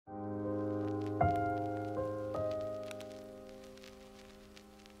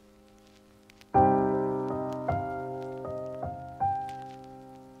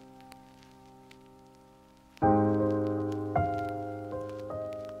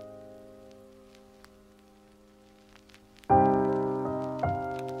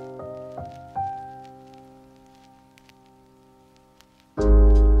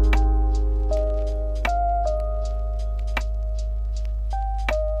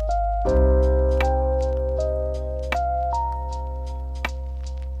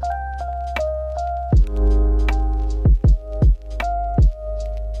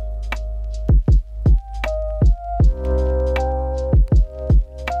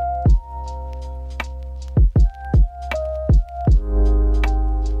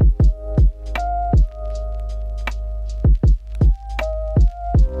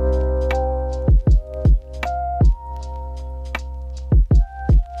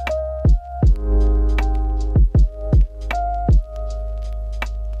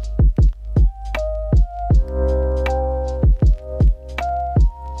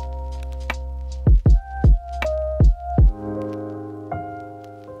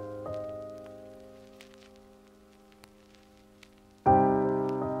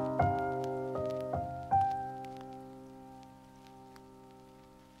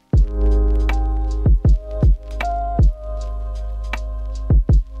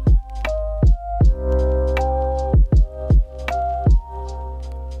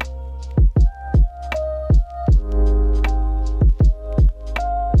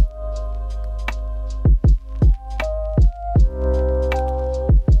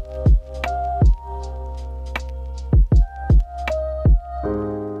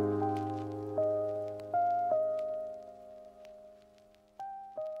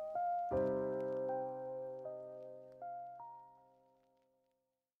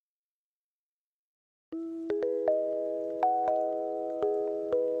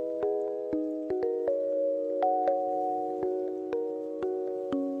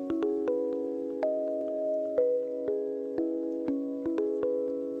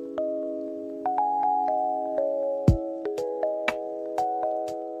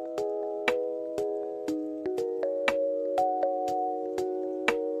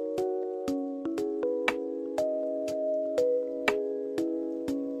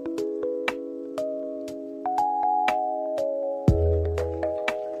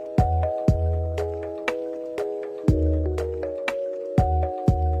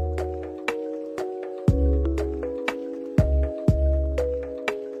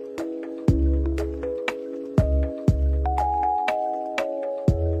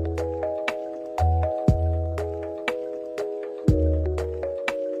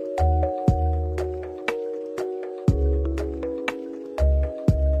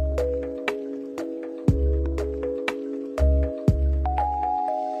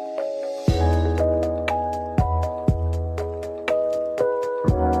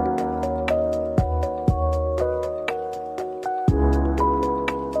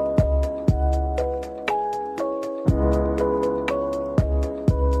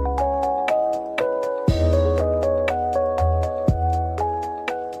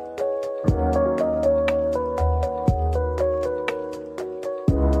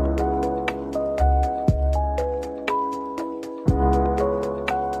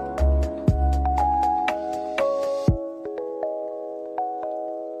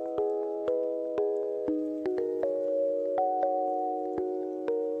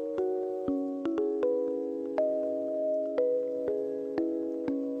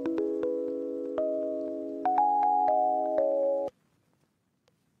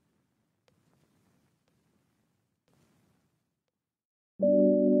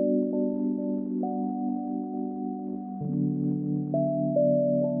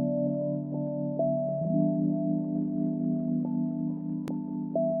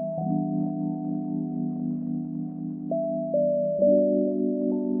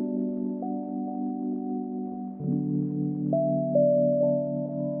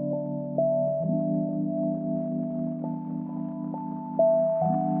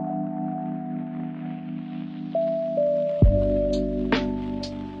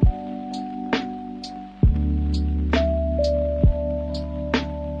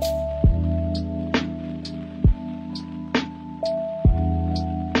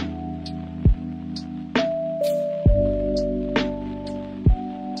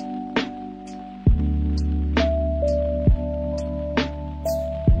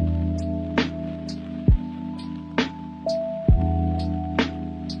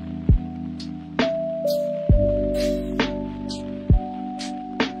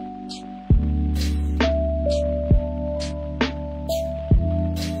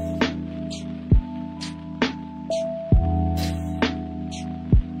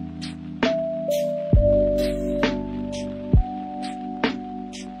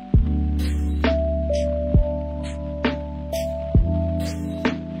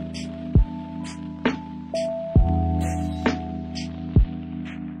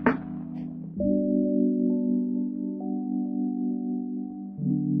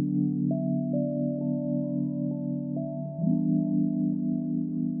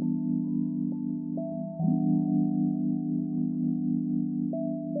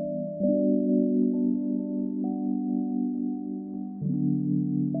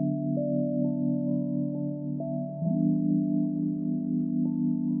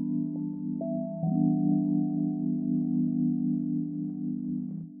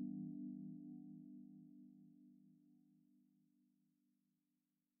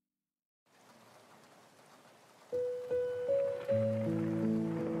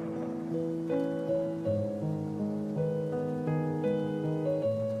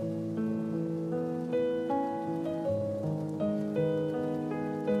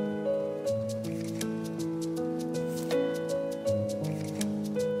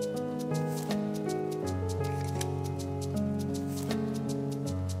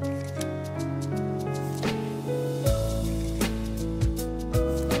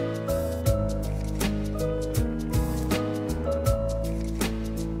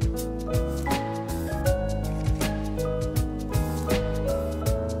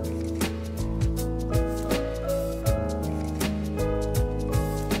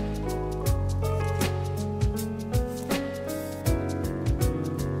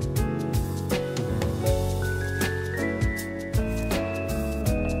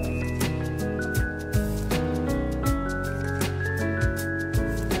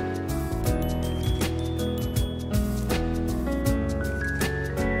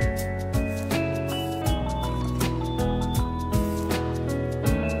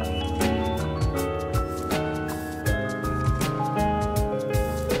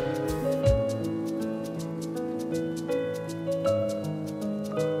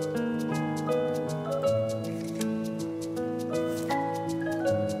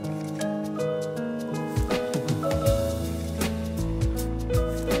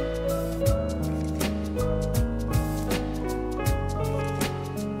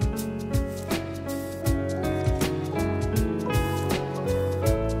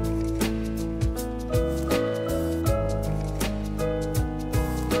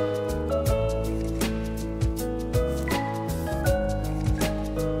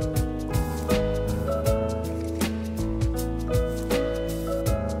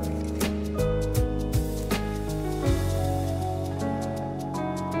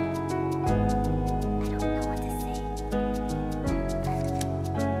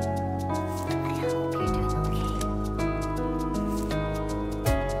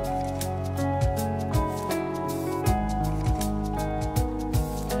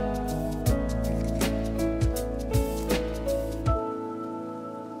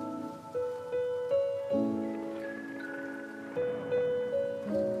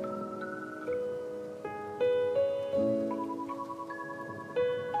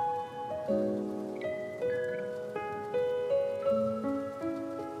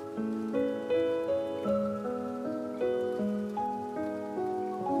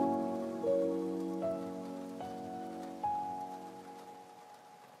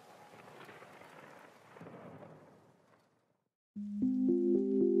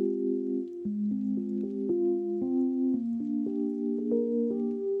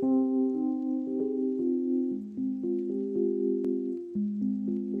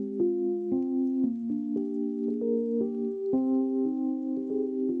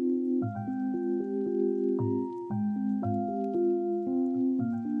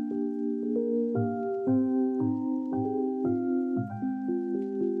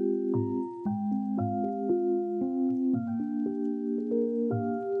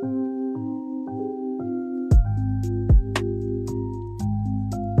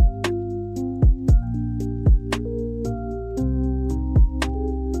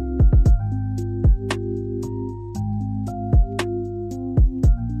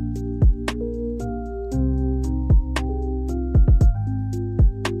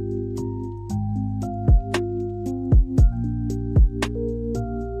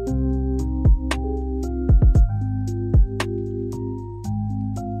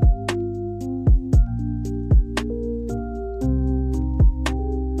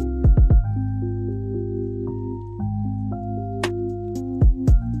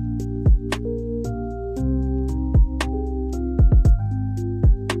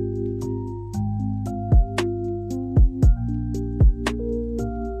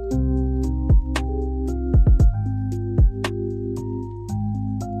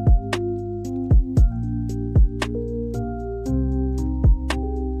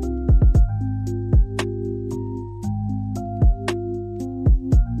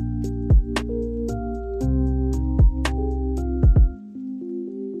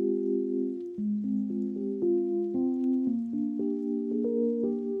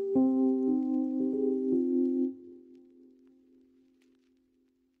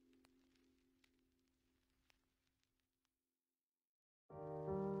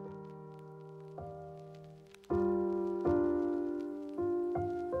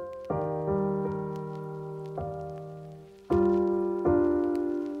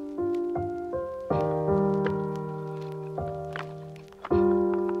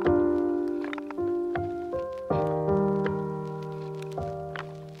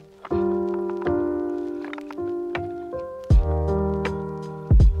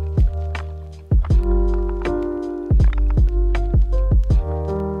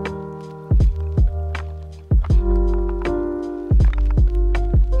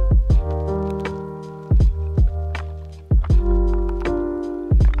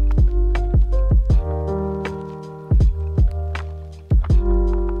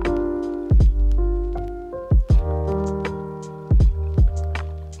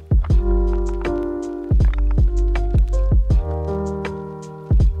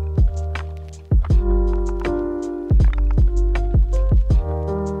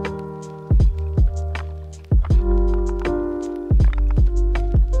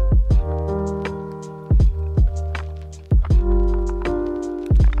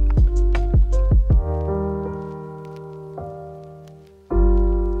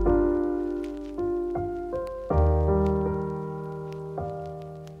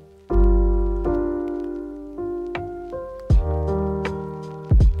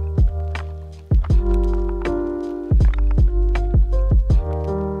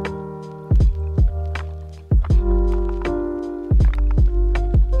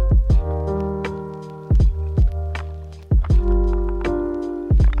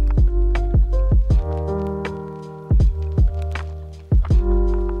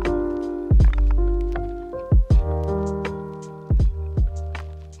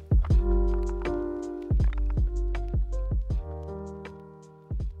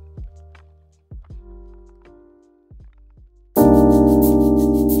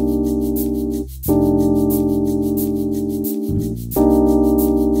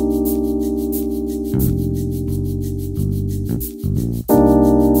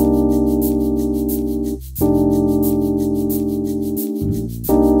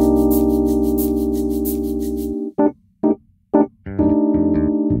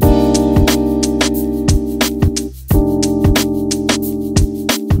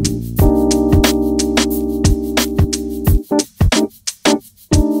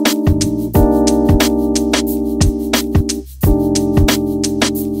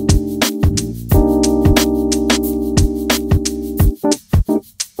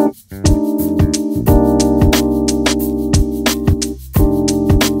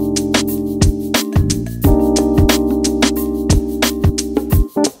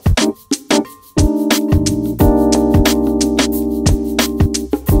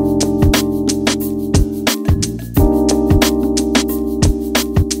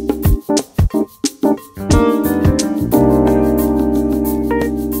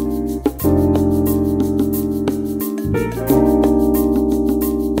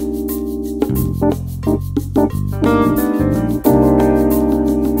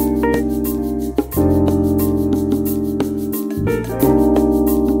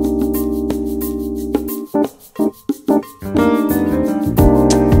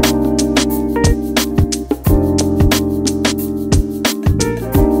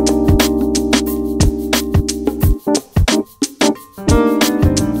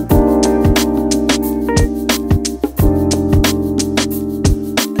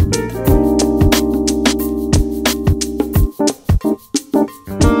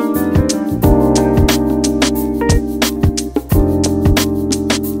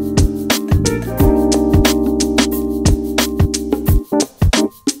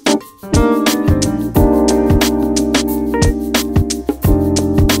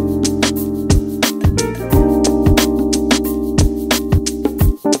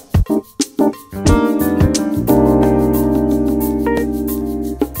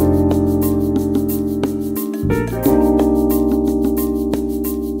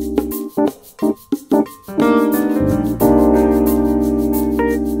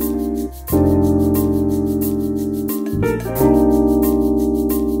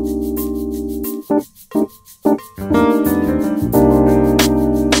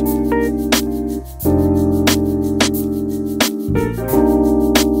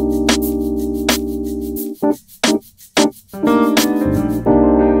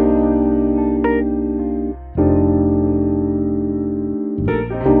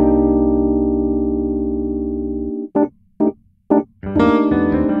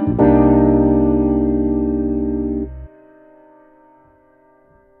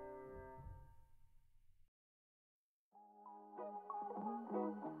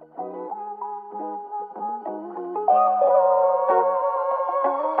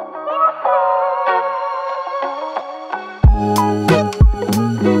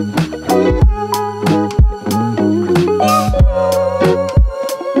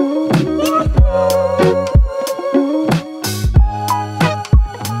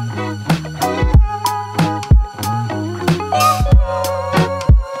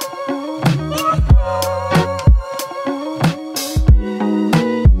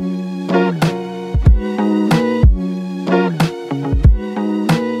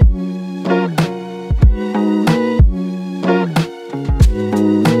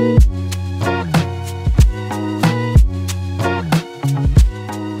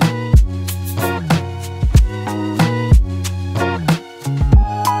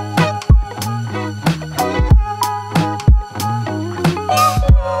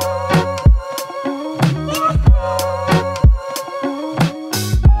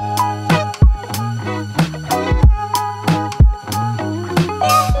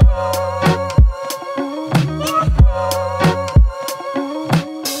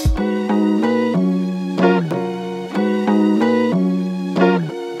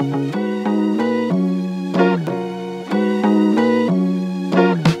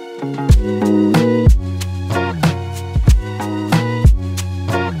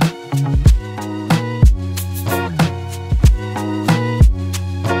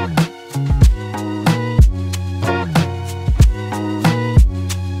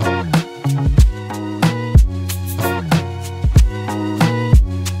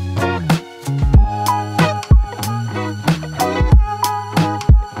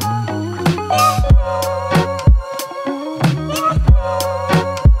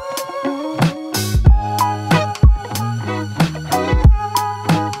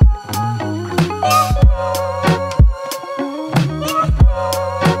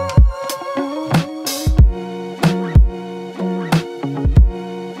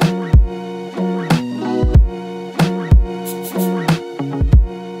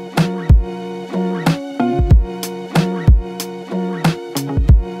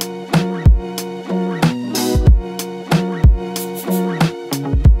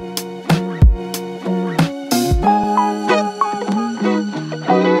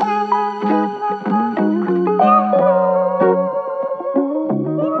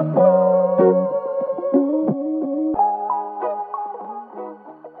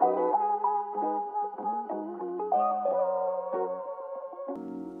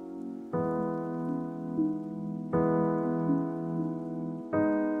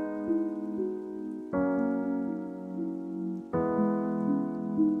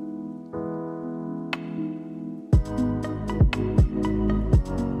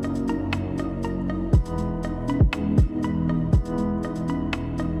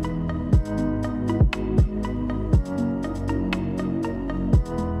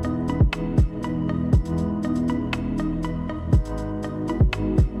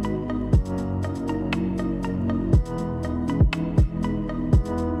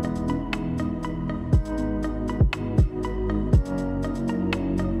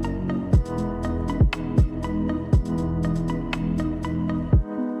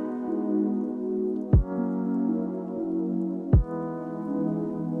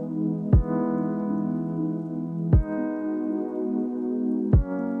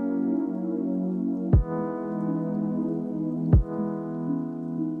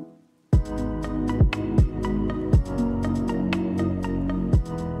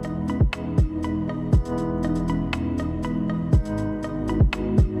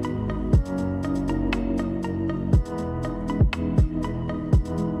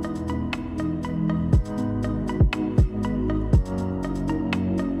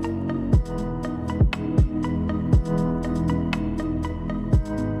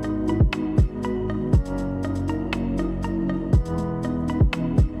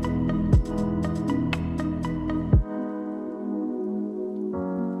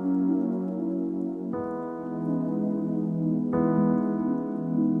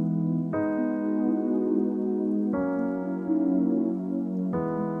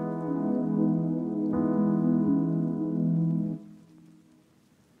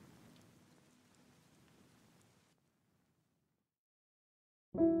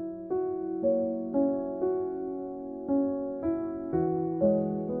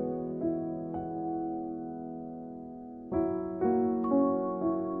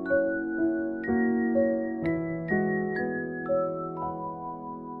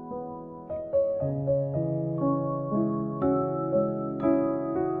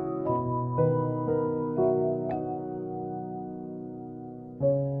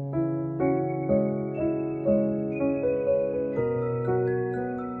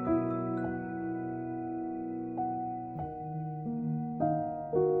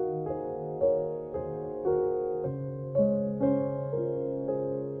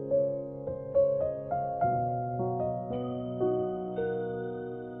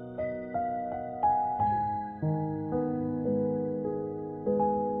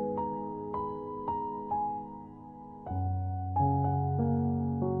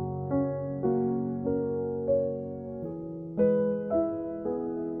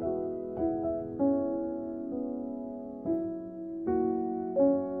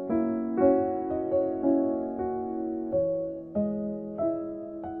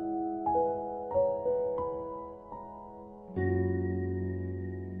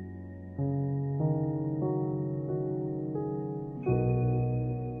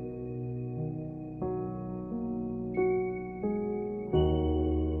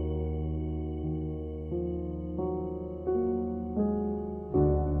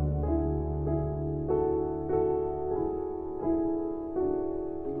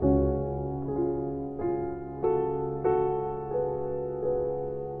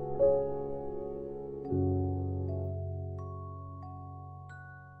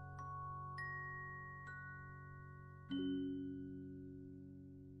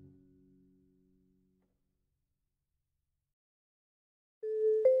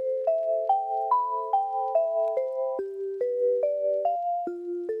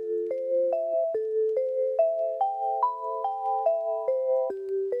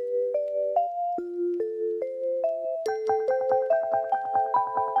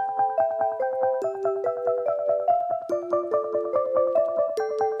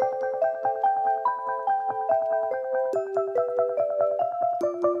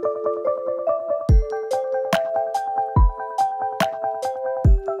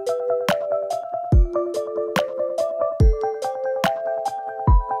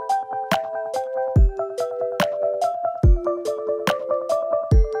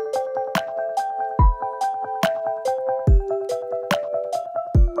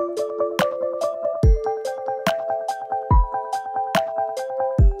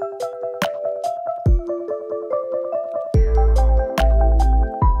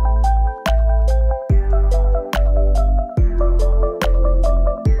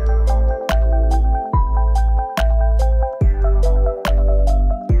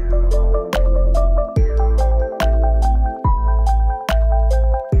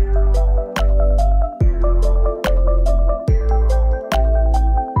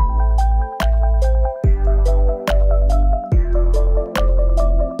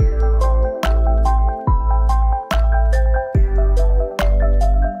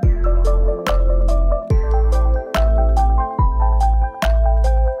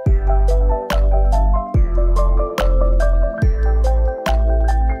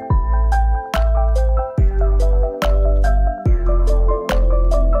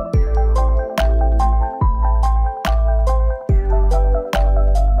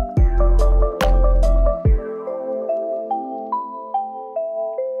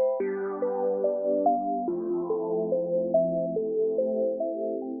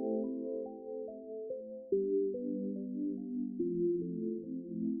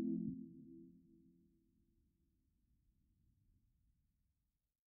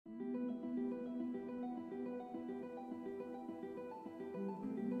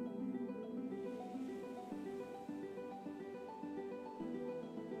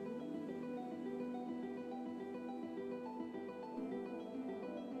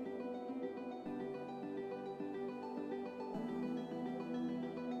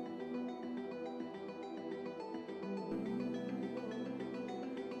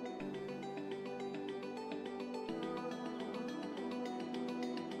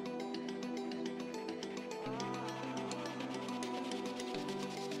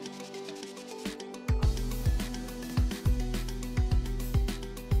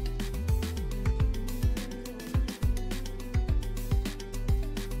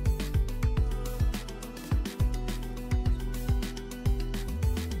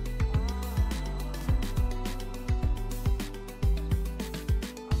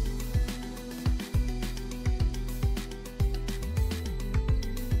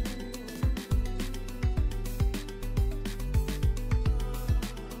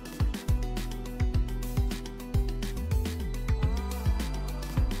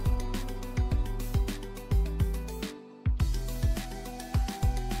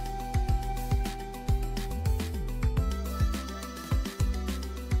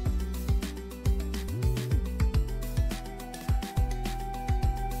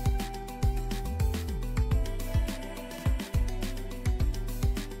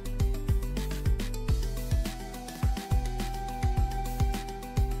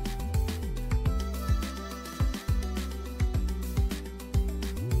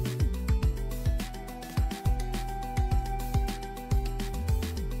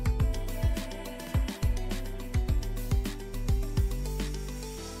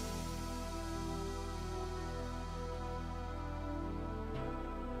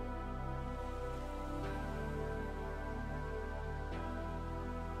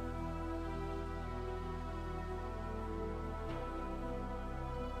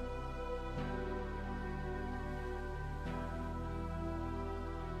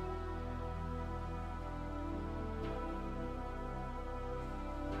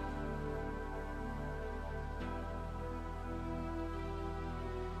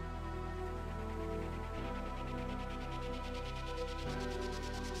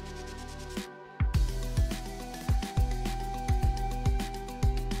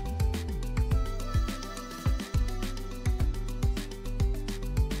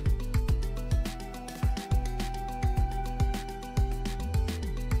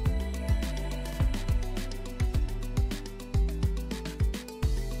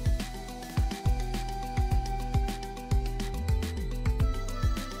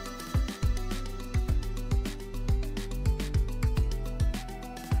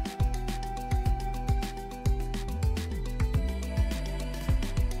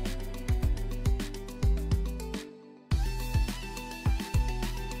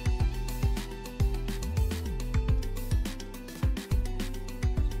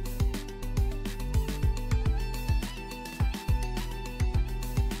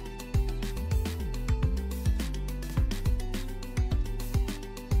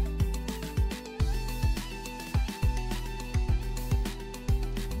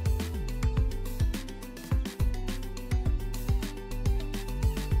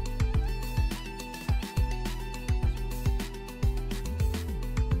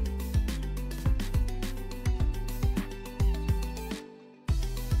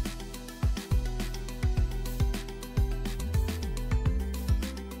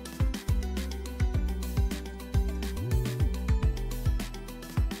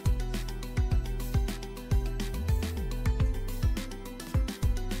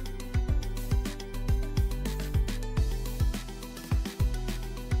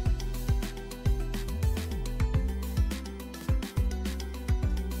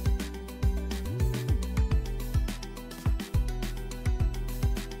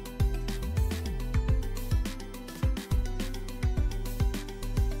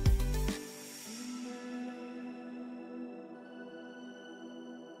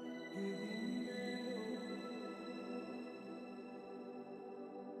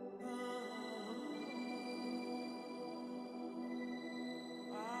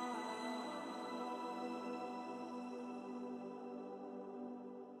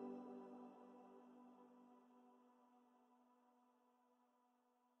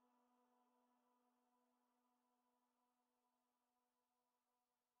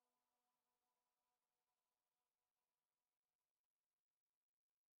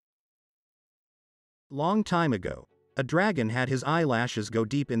Long time ago, a dragon had his eyelashes go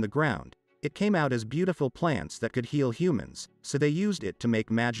deep in the ground. It came out as beautiful plants that could heal humans, so they used it to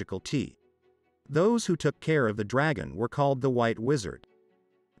make magical tea. Those who took care of the dragon were called the White Wizard.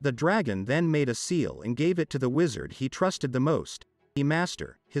 The dragon then made a seal and gave it to the wizard he trusted the most, the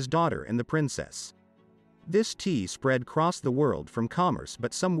master, his daughter and the princess. This tea spread across the world from commerce,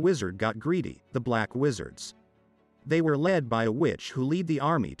 but some wizard got greedy, the Black Wizards. They were led by a witch who led the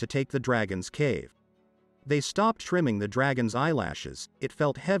army to take the dragon's cave. They stopped trimming the dragon's eyelashes, it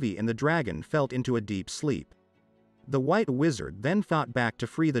felt heavy and the dragon fell into a deep sleep. The White Wizard then fought back to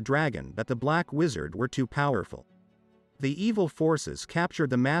free the dragon, but the Black Wizard were too powerful. The evil forces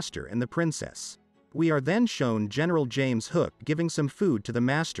captured the master and the princess. We are then shown General James Hook giving some food to the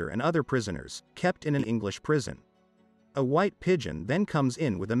master and other prisoners, kept in an English prison. A white pigeon then comes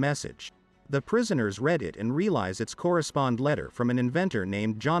in with a message. The prisoners read it and realize it's correspond letter from an inventor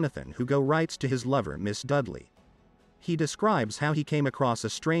named Jonathan who writes to his lover Miss Dudley. He describes how he came across a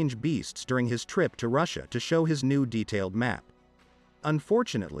strange beasts during his trip to Russia to show his new detailed map.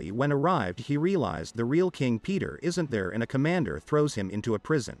 Unfortunately, when arrived he realized the real King Peter isn't there and a commander throws him into a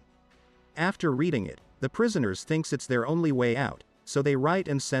prison. After reading it, the prisoners thinks it's their only way out, so they write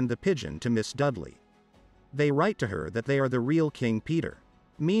and send the pigeon to Miss Dudley. They write to her that they are the real King Peter.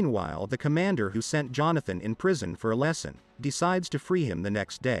 Meanwhile, the commander who sent Jonathan in prison for a lesson, decides to free him the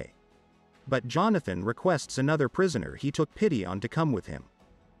next day. But Jonathan requests another prisoner he took pity on to come with him.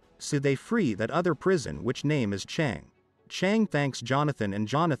 So they free that other prison which name is Chang. Chang thanks Jonathan and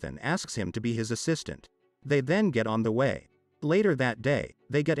Jonathan asks him to be his assistant. They then get on the way. Later that day,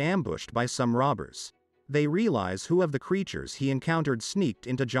 they get ambushed by some robbers. They realize who of the creatures he encountered sneaked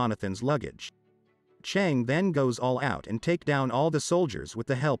into Jonathan's luggage. Chang then goes all out and take down all the soldiers with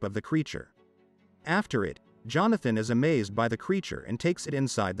the help of the creature. After it, Jonathan is amazed by the creature and takes it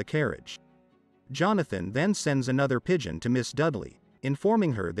inside the carriage. Jonathan then sends another pigeon to Miss Dudley,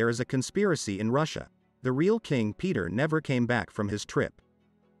 informing her there is a conspiracy in Russia. The real King Peter never came back from his trip.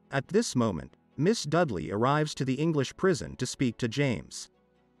 At this moment, Miss Dudley arrives to the English prison to speak to James.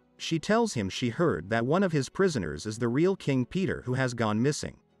 She tells him she heard that one of his prisoners is the real King Peter who has gone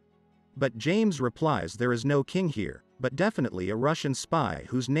missing. But James replies there is no king here, but definitely a Russian spy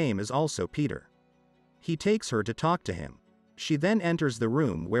whose name is also Peter. He takes her to talk to him. She then enters the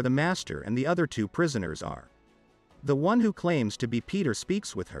room where the master and the other two prisoners are. The one who claims to be Peter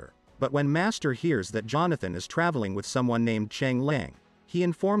speaks with her, but when master hears that Jonathan is traveling with someone named Cheng Lang, he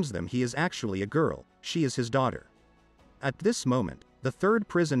informs them he is actually a girl, she is his daughter. At this moment, the third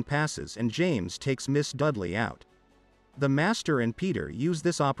prison passes and James takes Miss Dudley out. The master and Peter use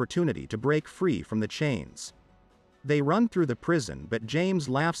this opportunity to break free from the chains. They run through the prison, but James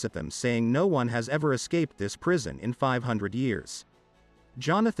laughs at them, saying no one has ever escaped this prison in 500 years.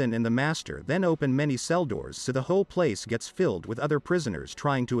 Jonathan and the master then open many cell doors so the whole place gets filled with other prisoners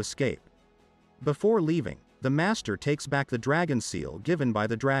trying to escape. Before leaving, the master takes back the dragon seal given by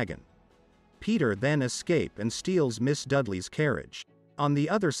the dragon. Peter then escapes and steals Miss Dudley's carriage. On the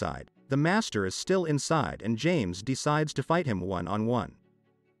other side, the master is still inside and James decides to fight him one-on-one.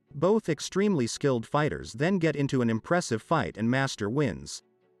 Both extremely skilled fighters then get into an impressive fight and master wins.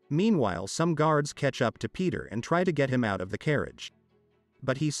 Meanwhile, some guards catch up to Peter and try to get him out of the carriage.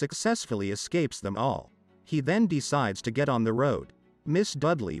 But he successfully escapes them all. He then decides to get on the road. Miss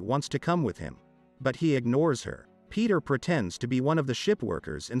Dudley wants to come with him, but he ignores her. Peter pretends to be one of the ship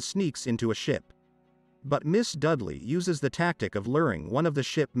workers and sneaks into a ship. But Miss Dudley uses the tactic of luring one of the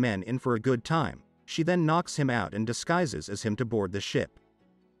ship men in for a good time. She then knocks him out and disguises as him to board the ship.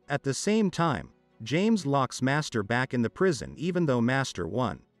 At the same time, James locks Master back in the prison even though Master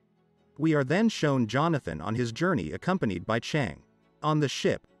won. We are then shown Jonathan on his journey accompanied by Chang. On the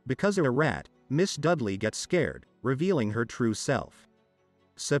ship, because of a rat, Miss Dudley gets scared, revealing her true self.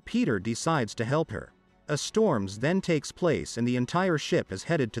 So Peter decides to help her. A storm then takes place and the entire ship is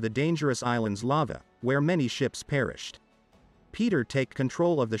headed to the dangerous island's lava, where many ships perished. Peter takes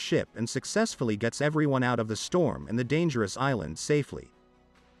control of the ship and successfully gets everyone out of the storm and the dangerous island safely.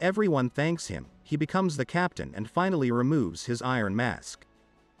 Everyone thanks him, he becomes the captain and finally removes his iron mask.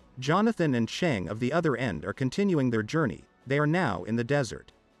 Jonathan and Cheng of the other end are continuing their journey, they are now in the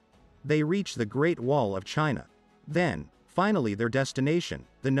desert. They reach the Great Wall of China. Then, finally their destination,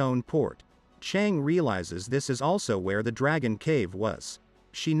 the known port. Cheng realizes this is also where the dragon cave was.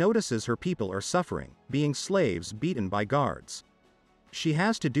 She notices her people are suffering, being slaves beaten by guards. She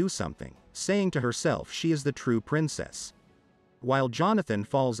has to do something, saying to herself she is the true princess. While Jonathan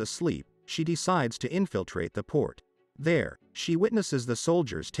falls asleep, she decides to infiltrate the port. There, she witnesses the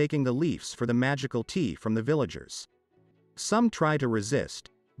soldiers taking the leaves for the magical tea from the villagers. Some try to resist,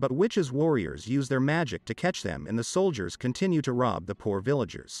 But witches' warriors use their magic to catch them, and the soldiers continue to rob the poor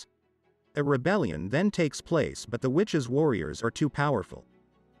villagers. A rebellion then takes place, but the witches' warriors are too powerful.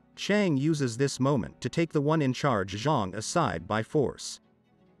 Chang uses this moment to take the one in charge Zhang aside by force.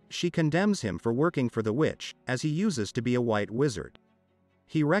 She condemns him for working for the witch, as he uses to be a white wizard.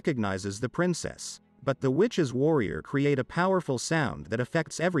 He recognizes the princess, but the witch's warrior create a powerful sound that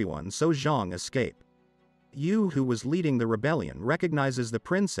affects everyone, so Zhang escape. Yu, who was leading the rebellion, recognizes the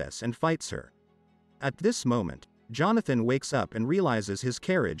princess and fights her. At this moment, Jonathan wakes up and realizes his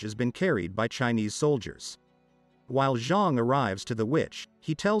carriage has been carried by Chinese soldiers. While Zhang arrives to the witch,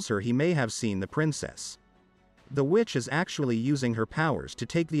 he tells her he may have seen the princess. The witch is actually using her powers to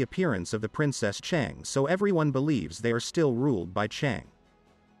take the appearance of the Princess Chang, so everyone believes they are still ruled by Chang.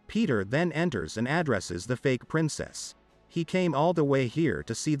 Peter then enters and addresses the fake princess. He came all the way here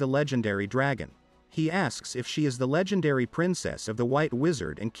to see the legendary dragon. He asks if she is the legendary princess of the White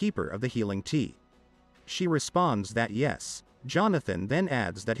Wizard and keeper of the healing tea. She responds that yes. Jonathan then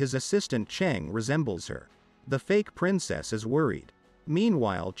adds that his assistant Chang resembles her. The fake princess is worried.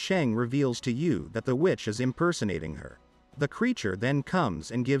 Meanwhile, Chang reveals to Yu that the witch is impersonating her. The creature then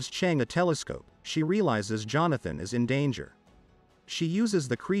comes and gives Chang a telescope. She realizes Jonathan is in danger. She uses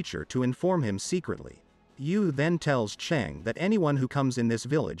the creature to inform him secretly. Yu then tells Chang that anyone who comes in this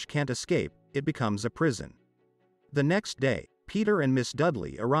village can't escape, it becomes a prison. The next day, Peter and Miss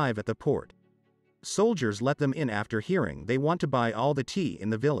Dudley arrive at the port. Soldiers let them in after hearing they want to buy all the tea in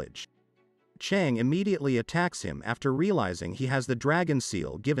the village. Chang immediately attacks him after realizing he has the dragon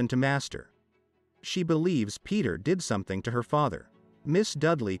seal given to Master. She believes Peter did something to her father. Miss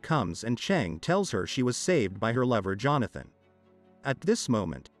Dudley comes and Chang tells her she was saved by her lover Jonathan. At this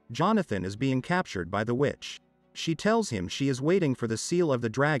moment, Jonathan is being captured by the witch. She tells him she is waiting for the seal of the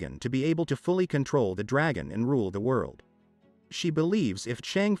dragon to be able to fully control the dragon and rule the world. She believes if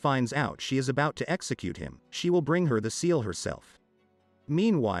Chang finds out she is about to execute him, she will bring her the seal herself.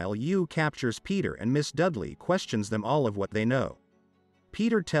 Meanwhile, Yu captures Peter and Miss Dudley questions them all of what they know.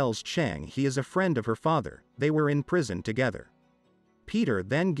 Peter tells Chang he is a friend of her father, they were in prison together. Peter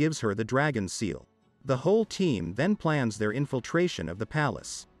then gives her the dragon seal. The whole team then plans their infiltration of the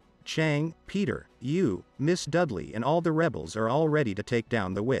palace. Chang, Peter, Yu, Miss Dudley and all the rebels are all ready to take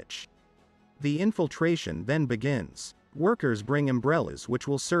down the witch. The infiltration then begins. Workers bring umbrellas which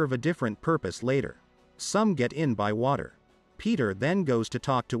will serve a different purpose later. Some get in by water. Peter then goes to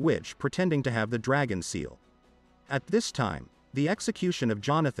talk to witch pretending to have the dragon seal. At this time, the execution of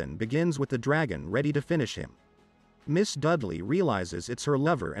Jonathan begins with the dragon ready to finish him. Miss Dudley realizes it's her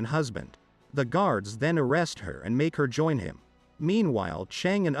lover and husband. The guards then arrest her and make her join him. Meanwhile,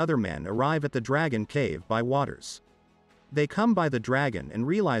 Chang and other men arrive at the dragon cave by waters. They come by the dragon and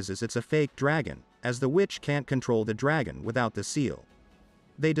realizes it's a fake dragon, as the witch can't control the dragon without the seal.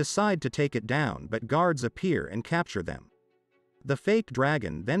 They decide to take it down, but guards appear and capture them. The fake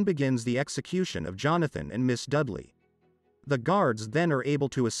dragon then begins the execution of Jonathan and Miss Dudley. The guards then are able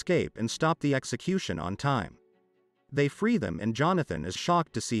to escape and stop the execution on time. They free them and Jonathan is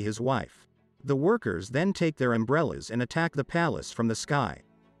shocked to see his wife. The workers then take their umbrellas and attack the palace from the sky.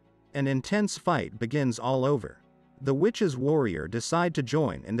 An intense fight begins all over. The witch's warrior decide to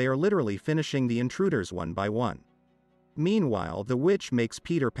join and they are literally finishing the intruders one by one. Meanwhile, the witch makes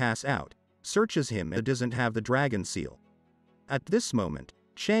Peter pass out, searches him and doesn't have the dragon seal. At this moment,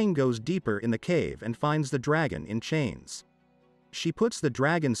 Chang goes deeper in the cave and finds the dragon in chains. She puts the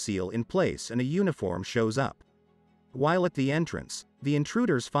dragon seal in place and a uniform shows up. While at the entrance, the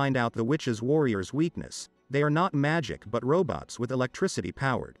intruders find out the witch's warrior's weakness. They are not magic but robots with electricity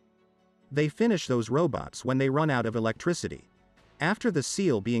powered. They finish those robots when they run out of electricity. After the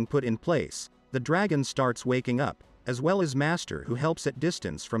seal being put in place, the dragon starts waking up, as well as Master, who helps at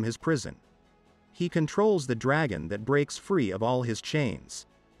distance from his prison. He controls the dragon that breaks free of all his chains.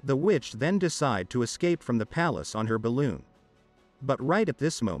 The witch then decide to escape from the palace on her balloon. But right at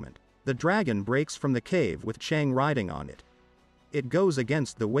this moment, the dragon breaks from the cave with Chang riding on it. It goes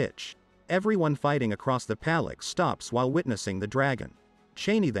against the witch. Everyone fighting across the palace stops while witnessing the dragon.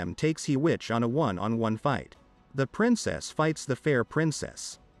 Cheney them takes he witch on a one-on-one fight. The princess fights the fair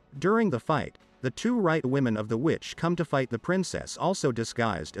princess. During the fight, the two right women of the witch come to fight the princess, also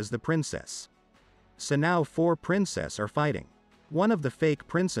disguised as the princess. So now 4 princesses are fighting. One of the fake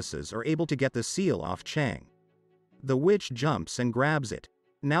princesses are able to get the seal off Chang. The witch jumps and grabs it.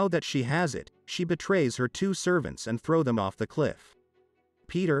 Now that she has it, she betrays her 2 servants and throws them off the cliff.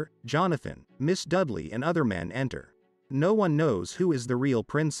 Peter, Jonathan, Miss Dudley and other men enter. No one knows who is the real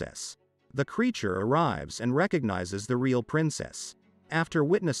princess. The creature arrives and recognizes the real princess. After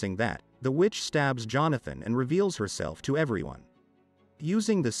witnessing that, the witch stabs Jonathan and reveals herself to everyone.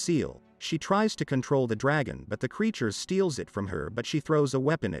 Using the seal, she tries to control the dragon, but the creature steals it from her, but she throws a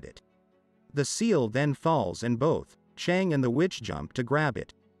weapon at it. The seal then falls and both Chang and the witch jump to grab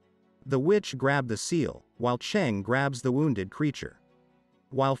it. The witch grabs the seal, while Chang grabs the wounded creature.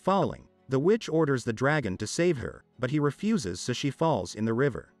 While falling, the witch orders the dragon to save her, but he refuses, so she falls in the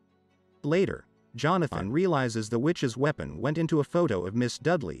river. Later, Jonathan realizes the witch's weapon went into a photo of Miss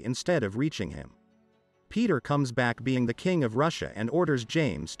Dudley instead of reaching him. Peter comes back being the king of Russia and orders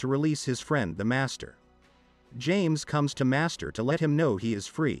James to release his friend the Master. James comes to Master to let him know he is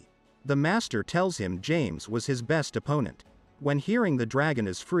free. The Master tells him James was his best opponent. When hearing the dragon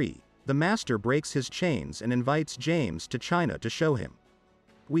is free, the Master breaks his chains and invites James to China to show him.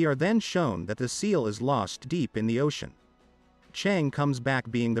 We are then shown that the seal is lost deep in the ocean. Chang comes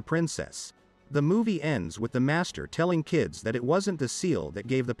back being the princess. The movie ends with the Master telling kids that it wasn't the seal that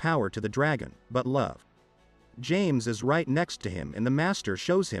gave the power to the dragon, but love. James is right next to him and the Master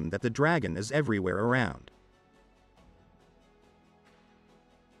shows him that the dragon is everywhere around.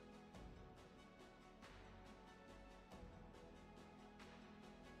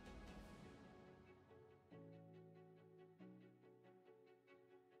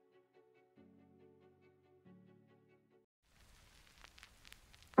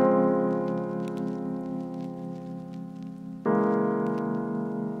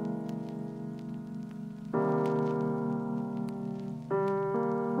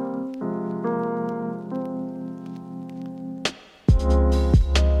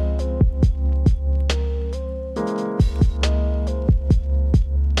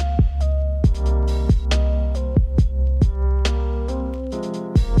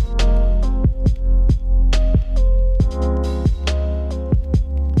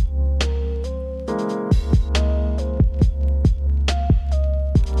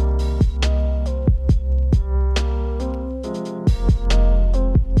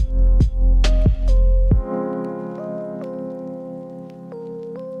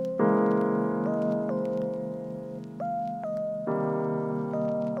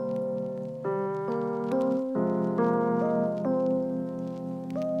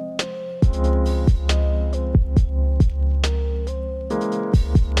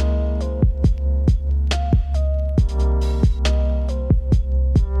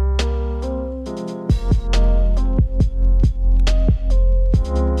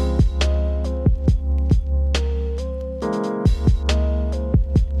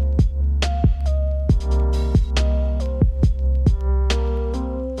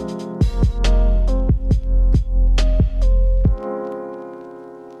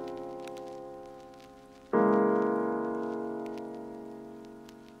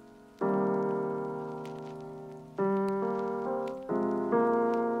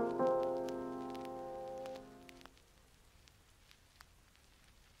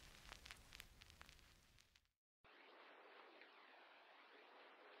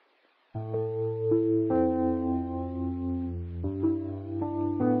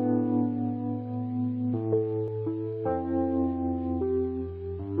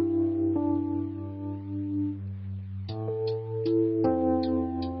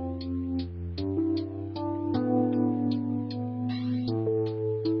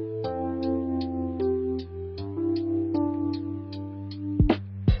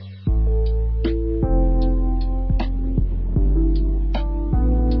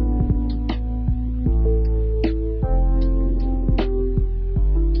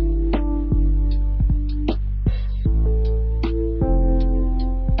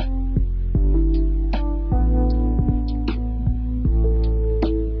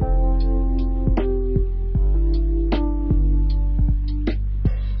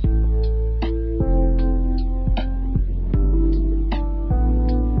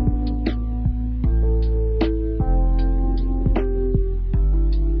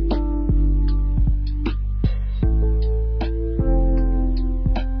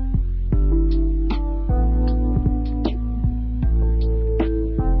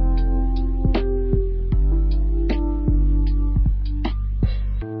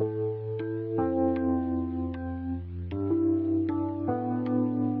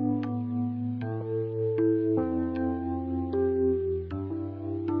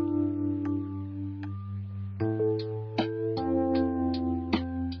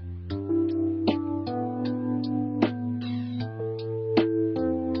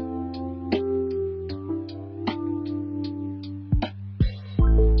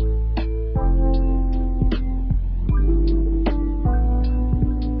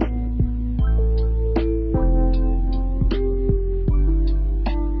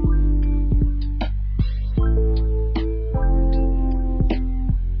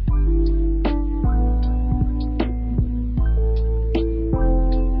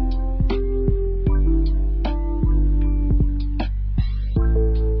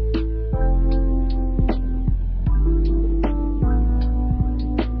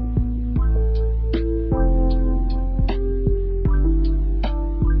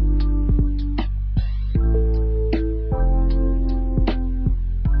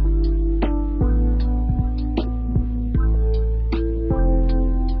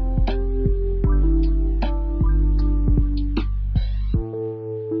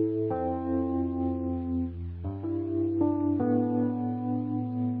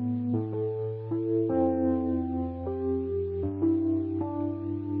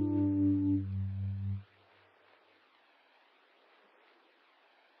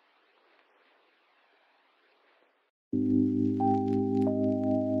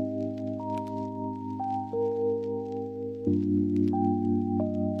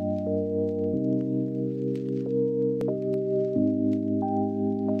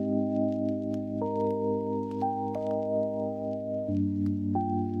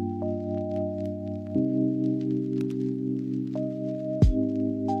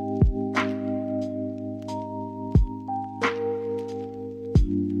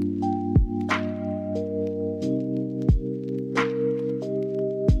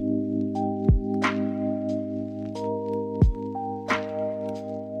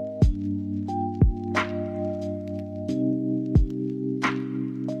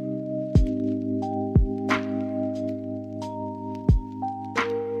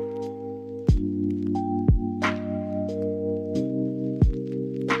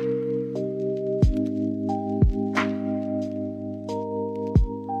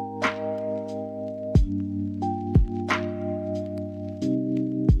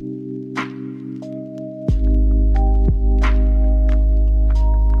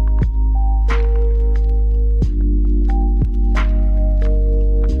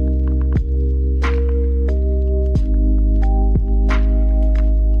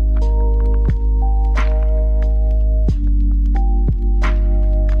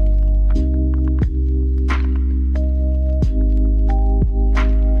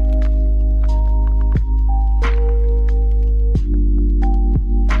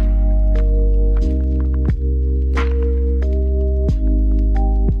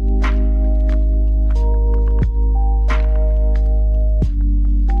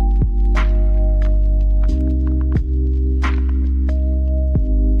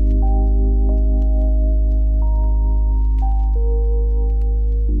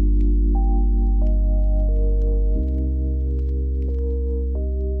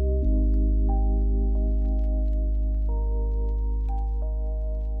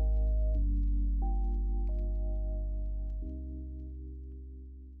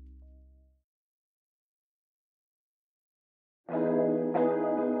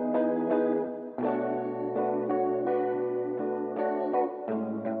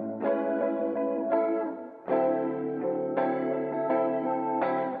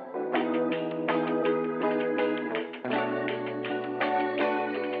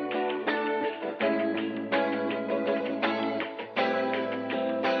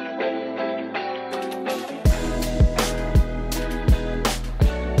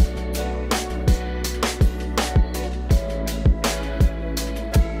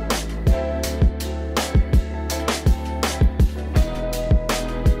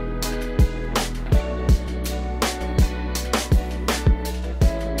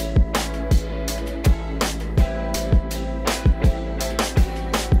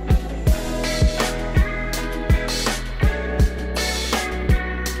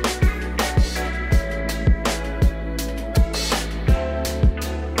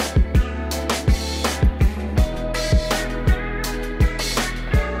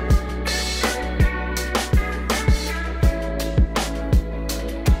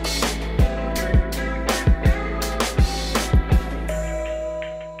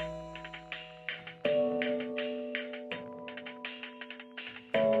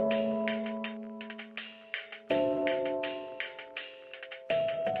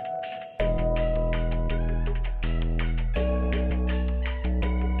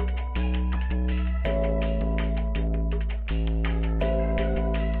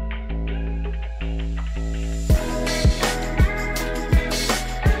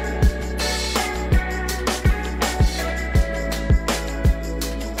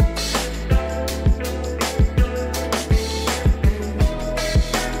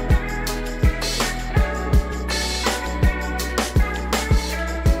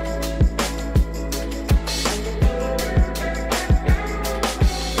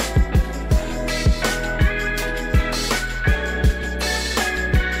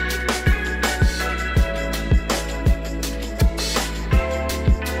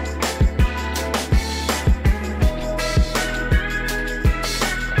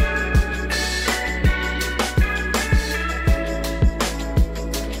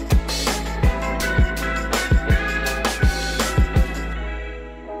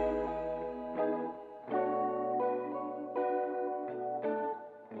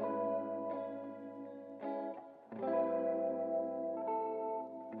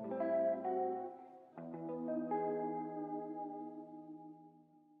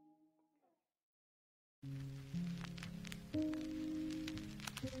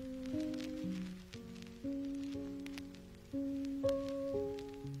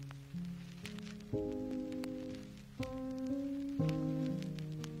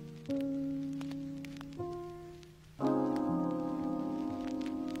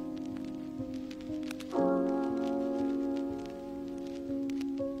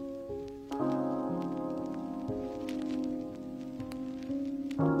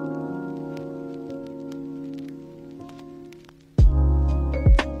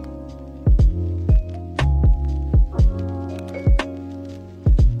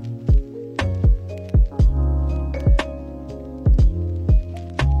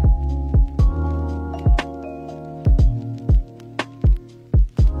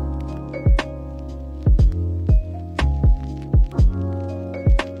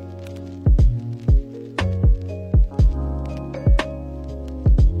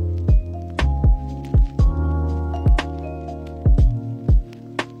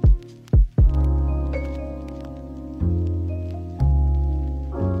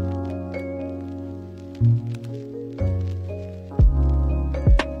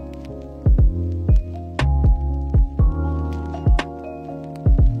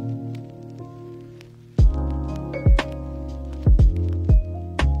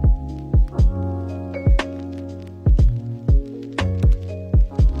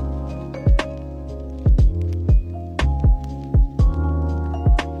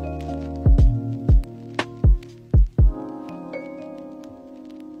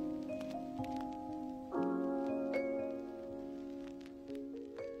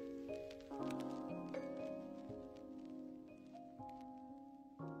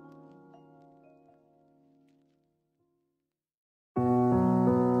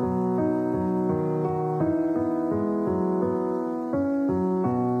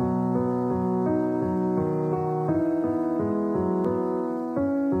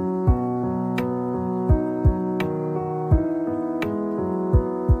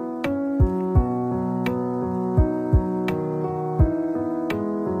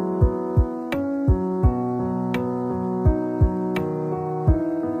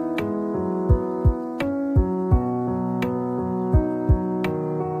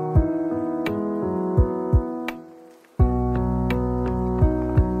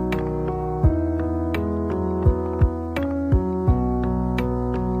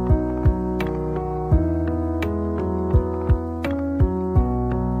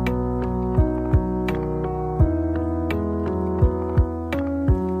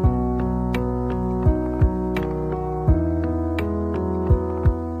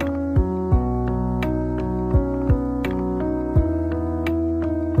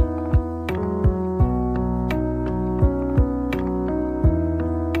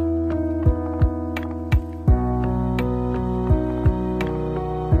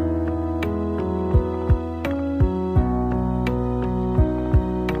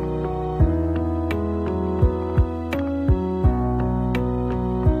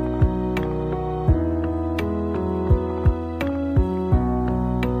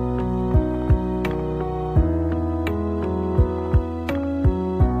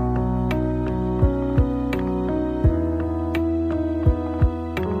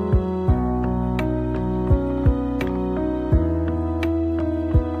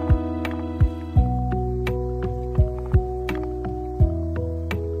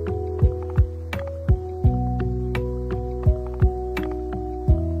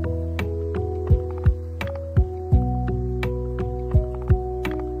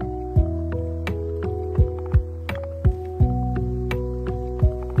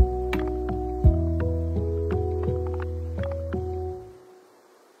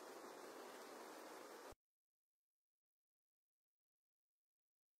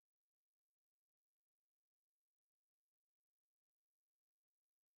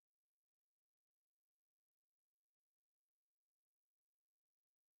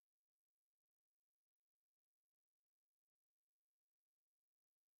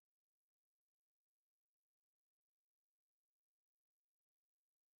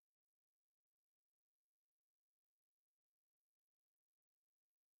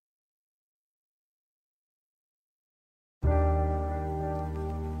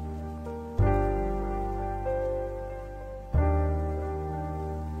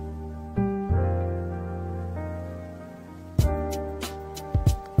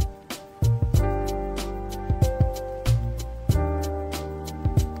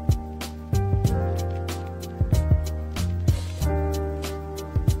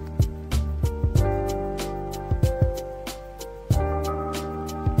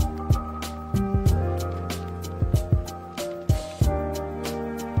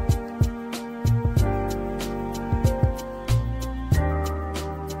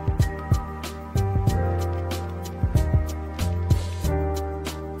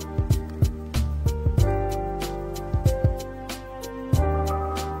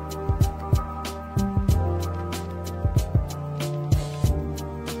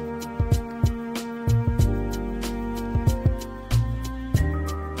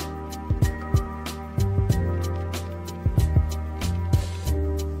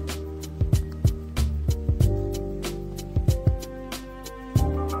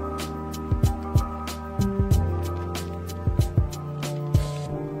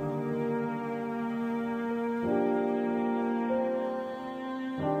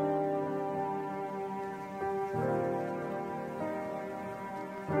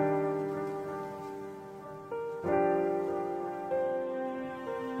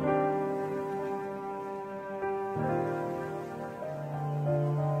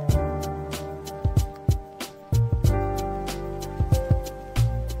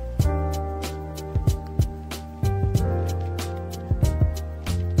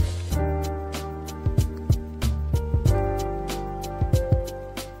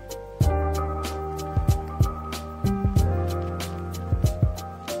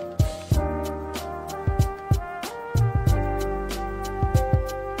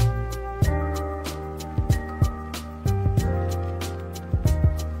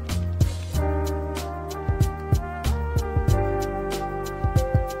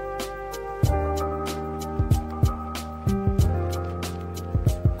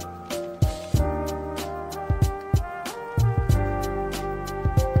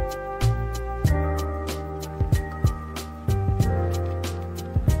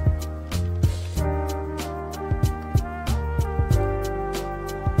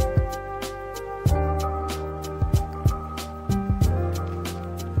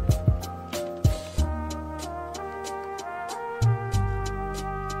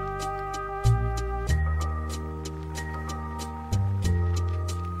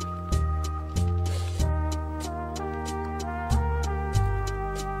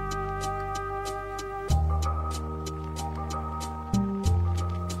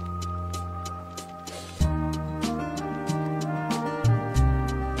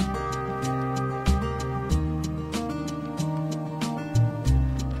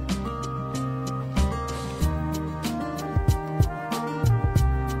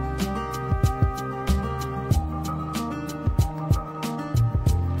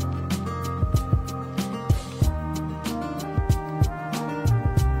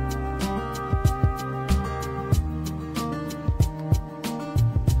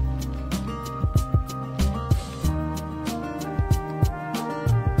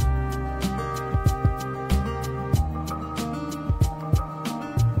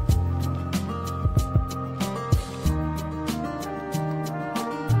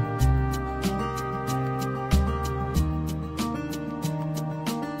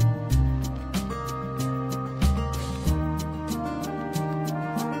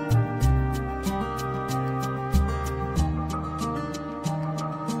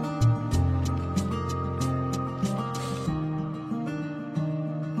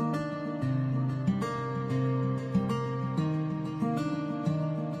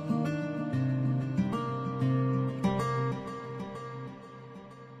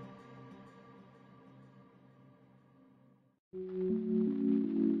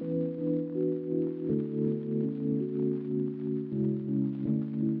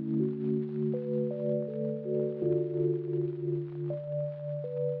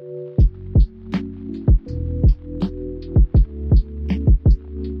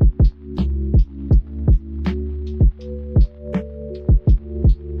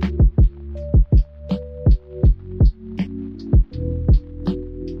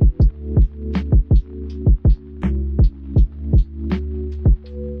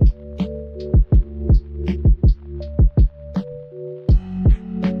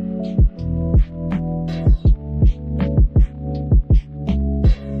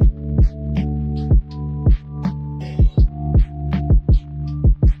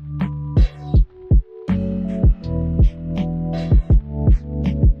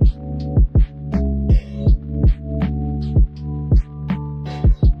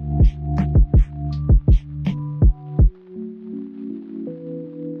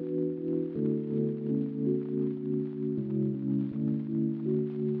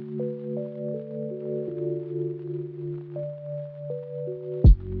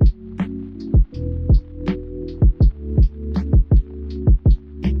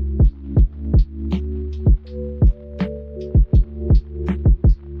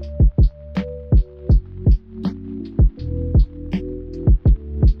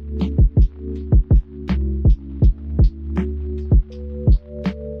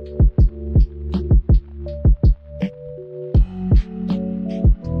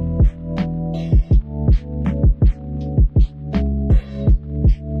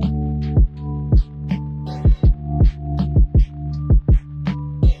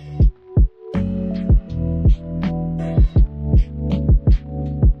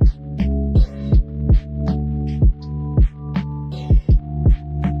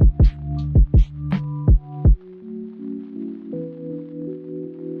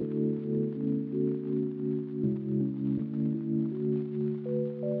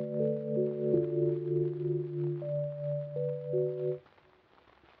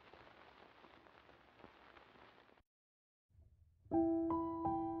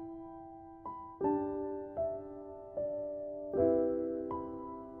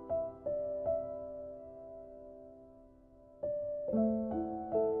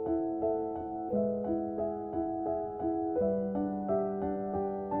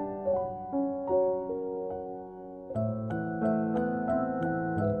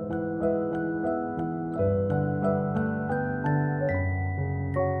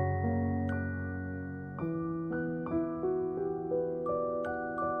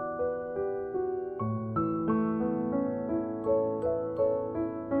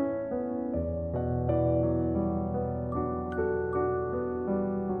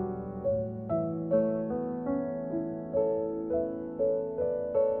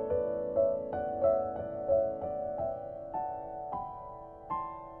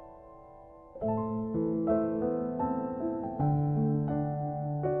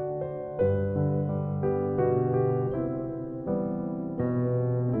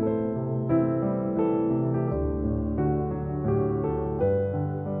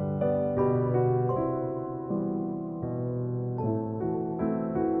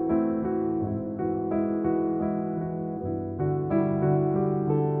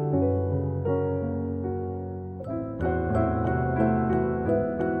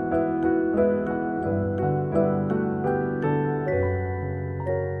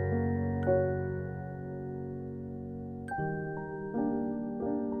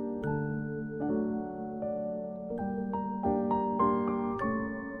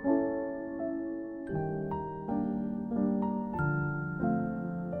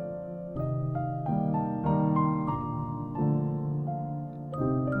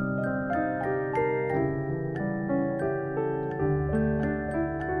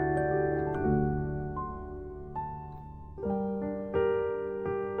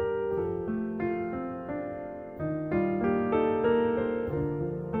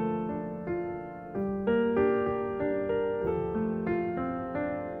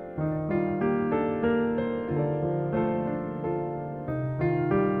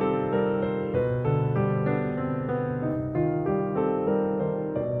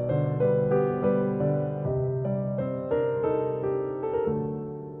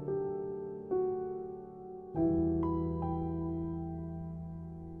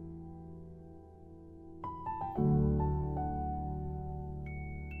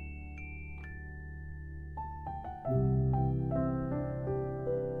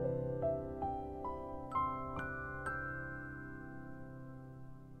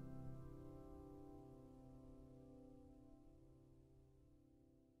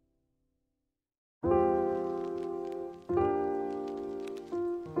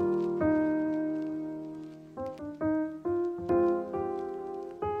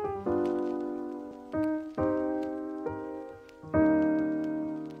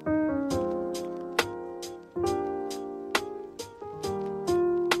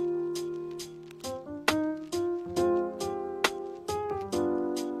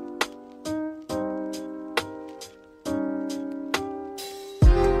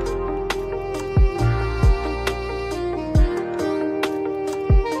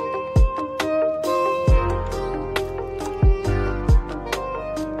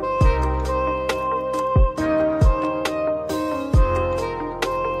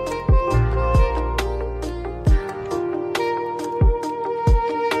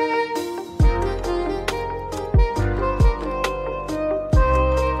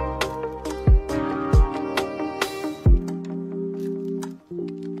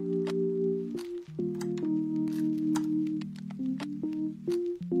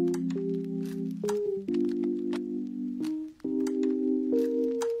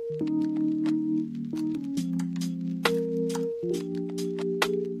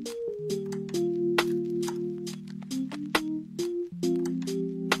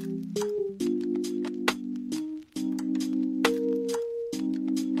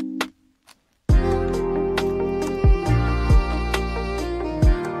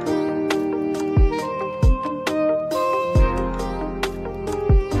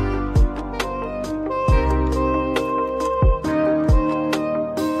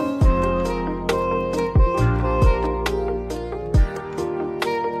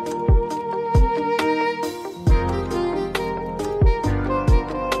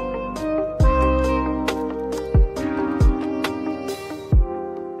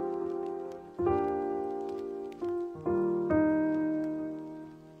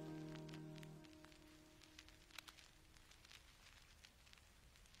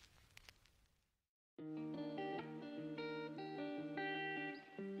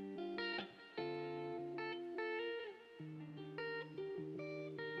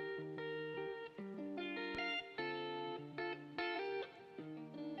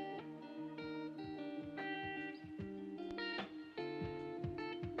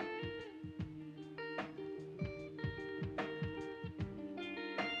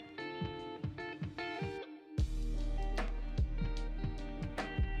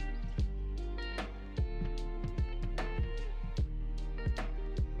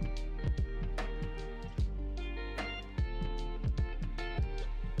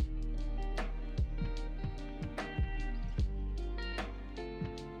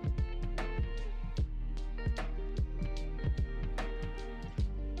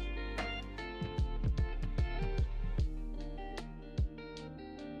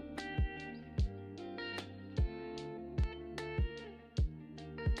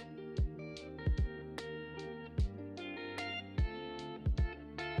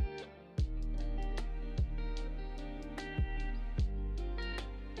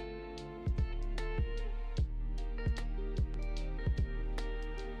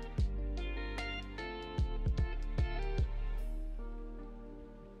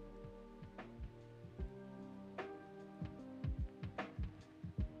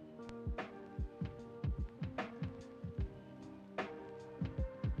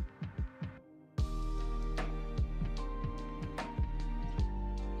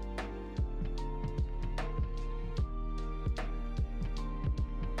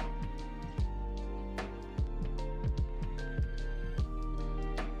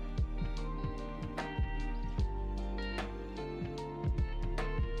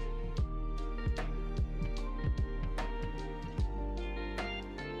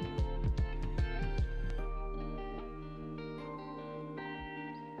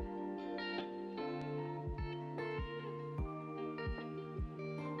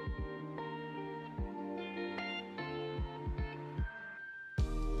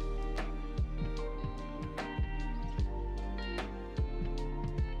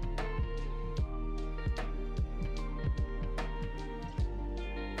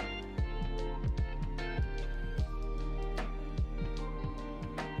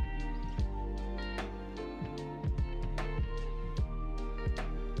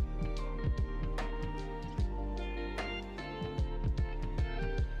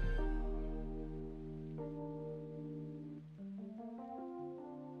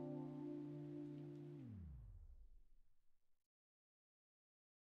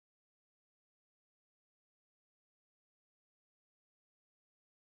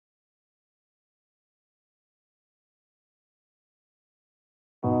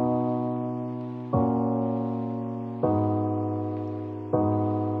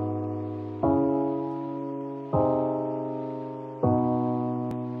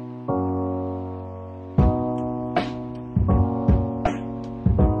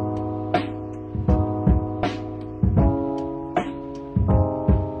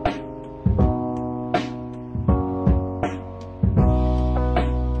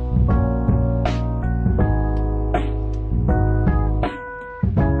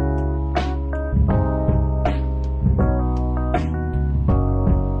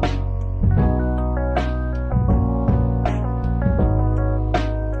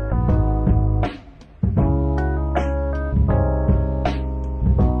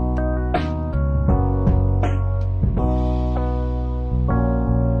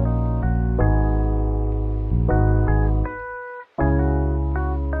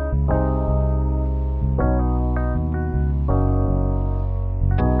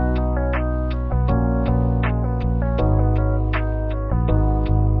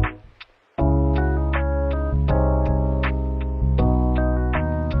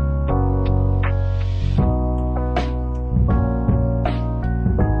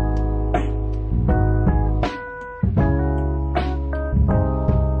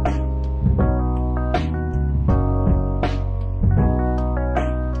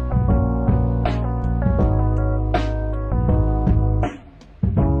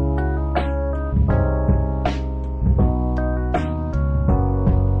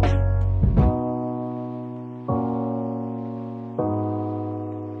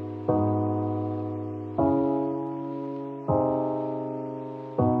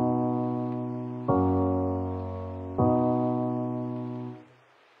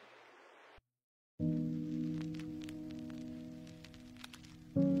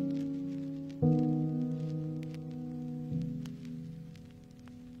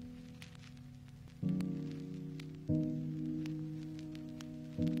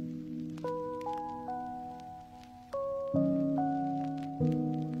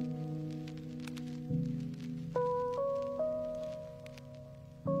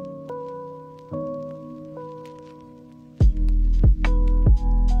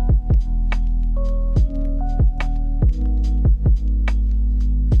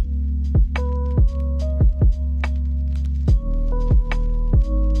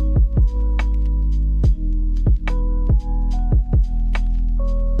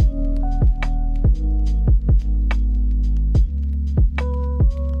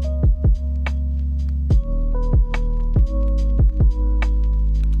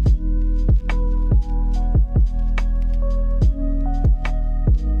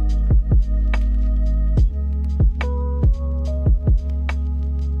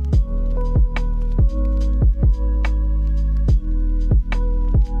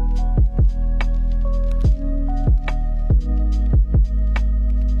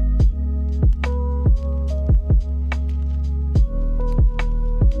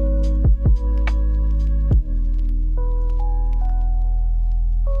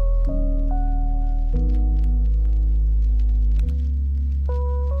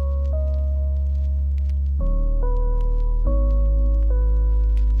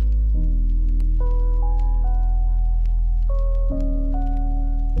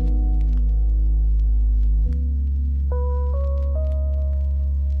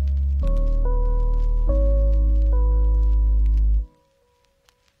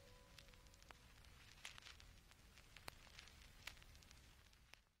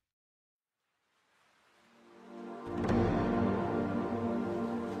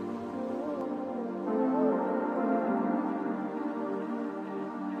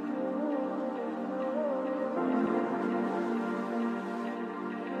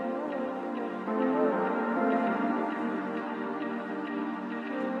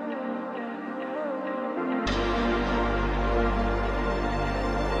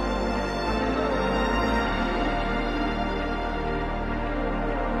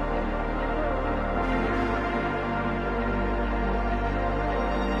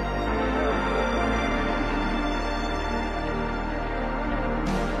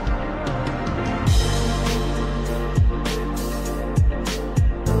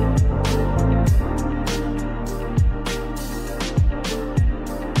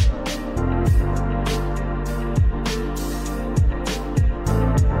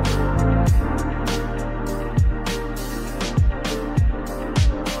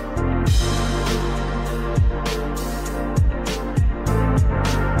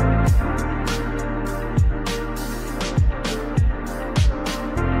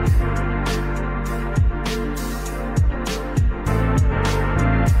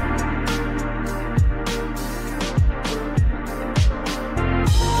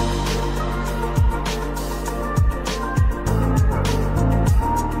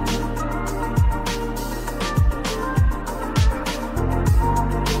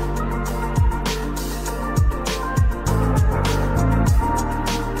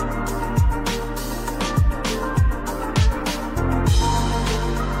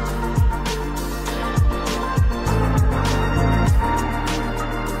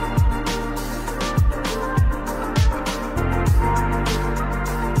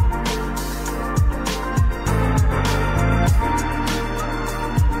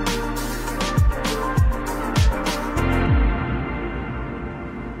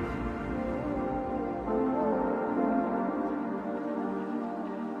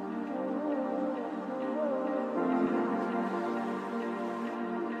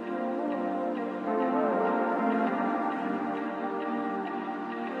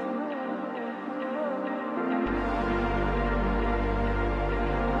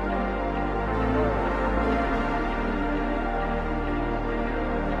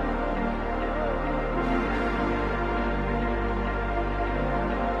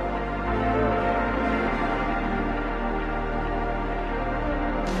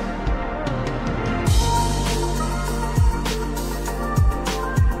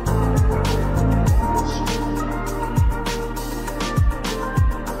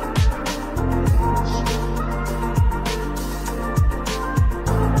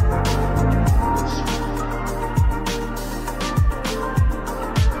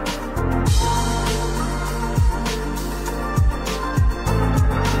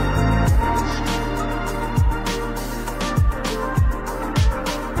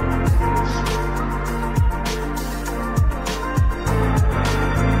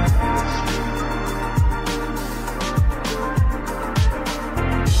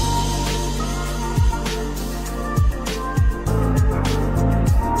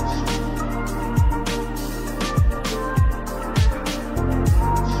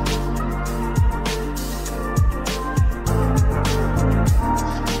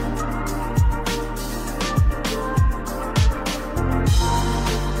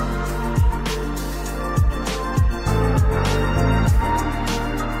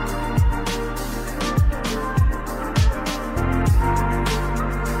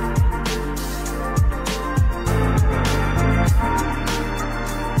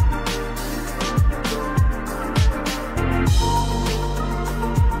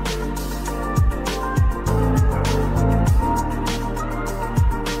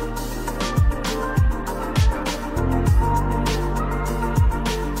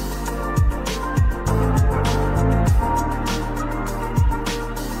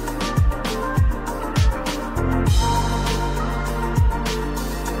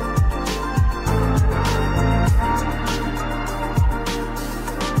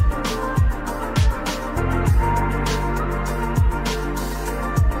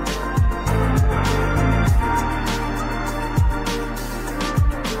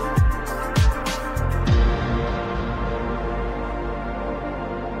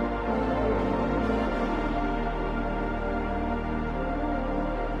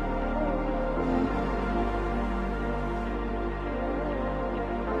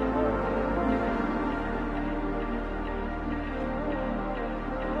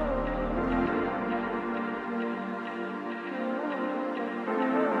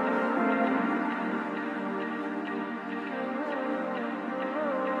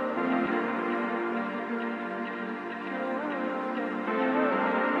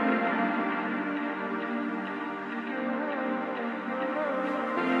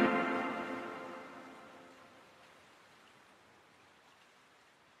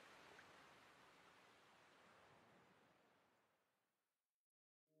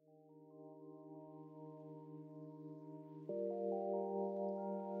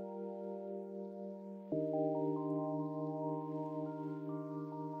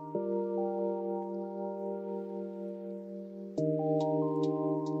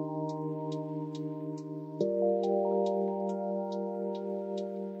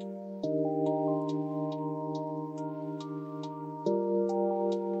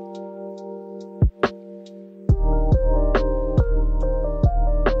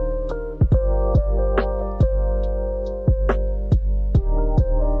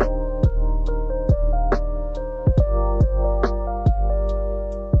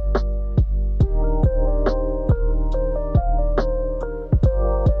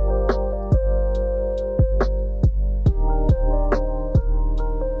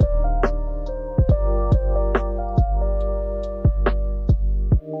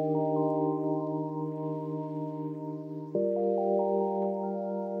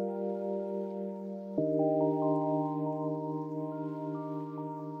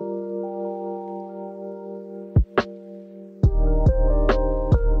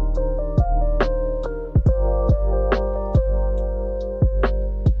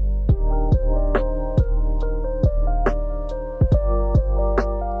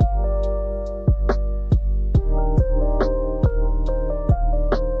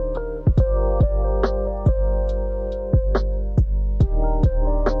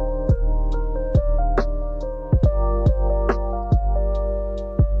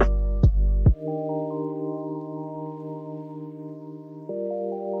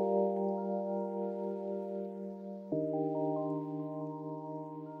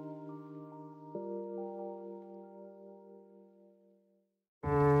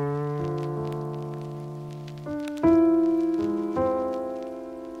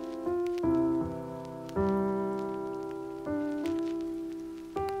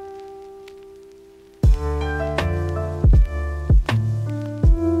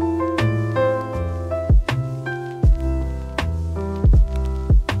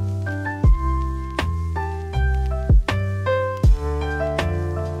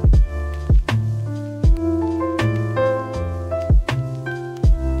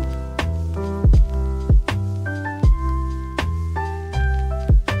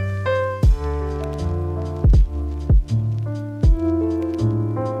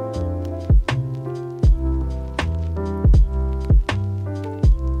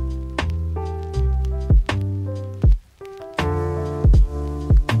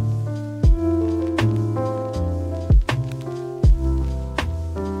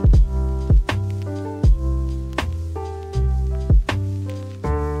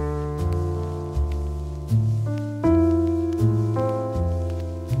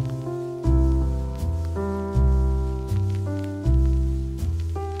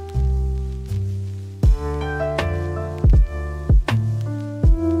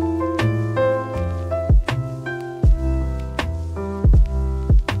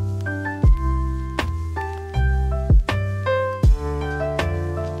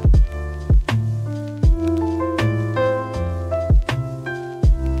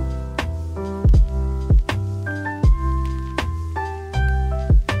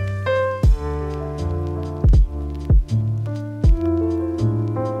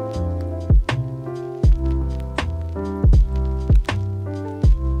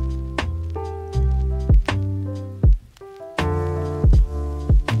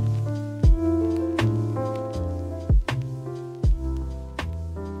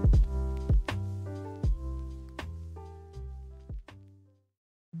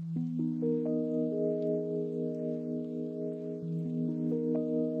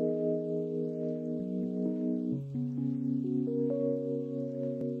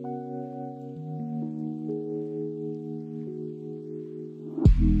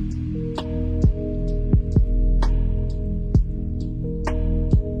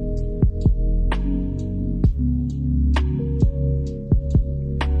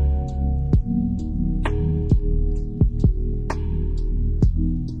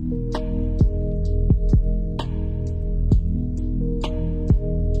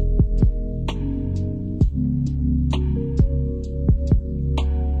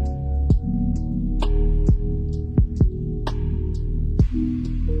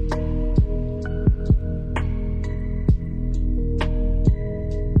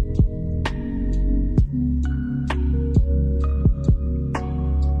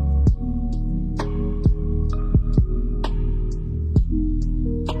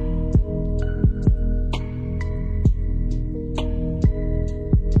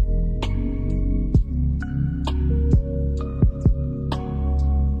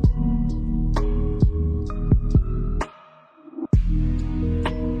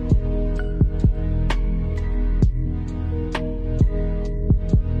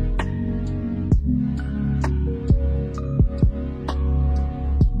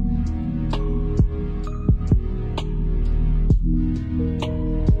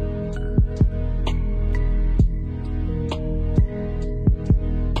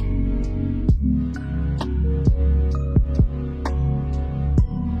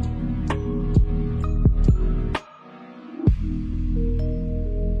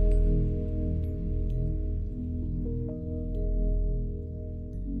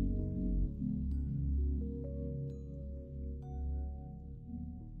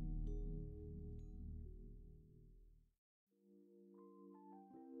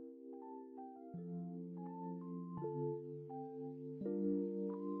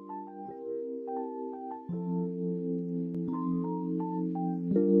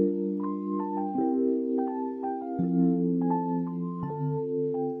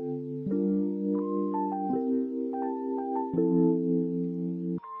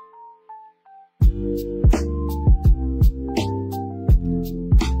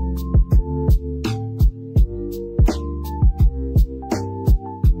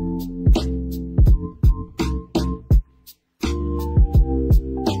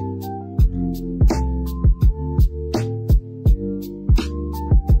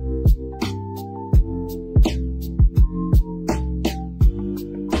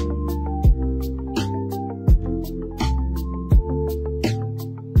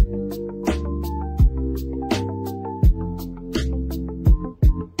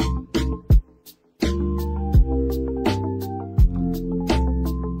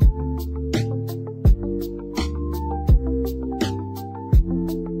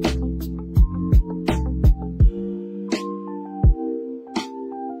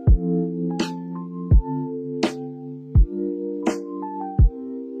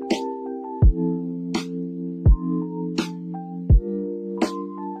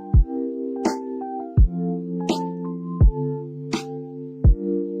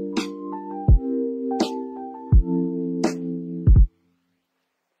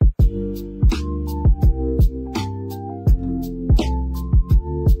 you.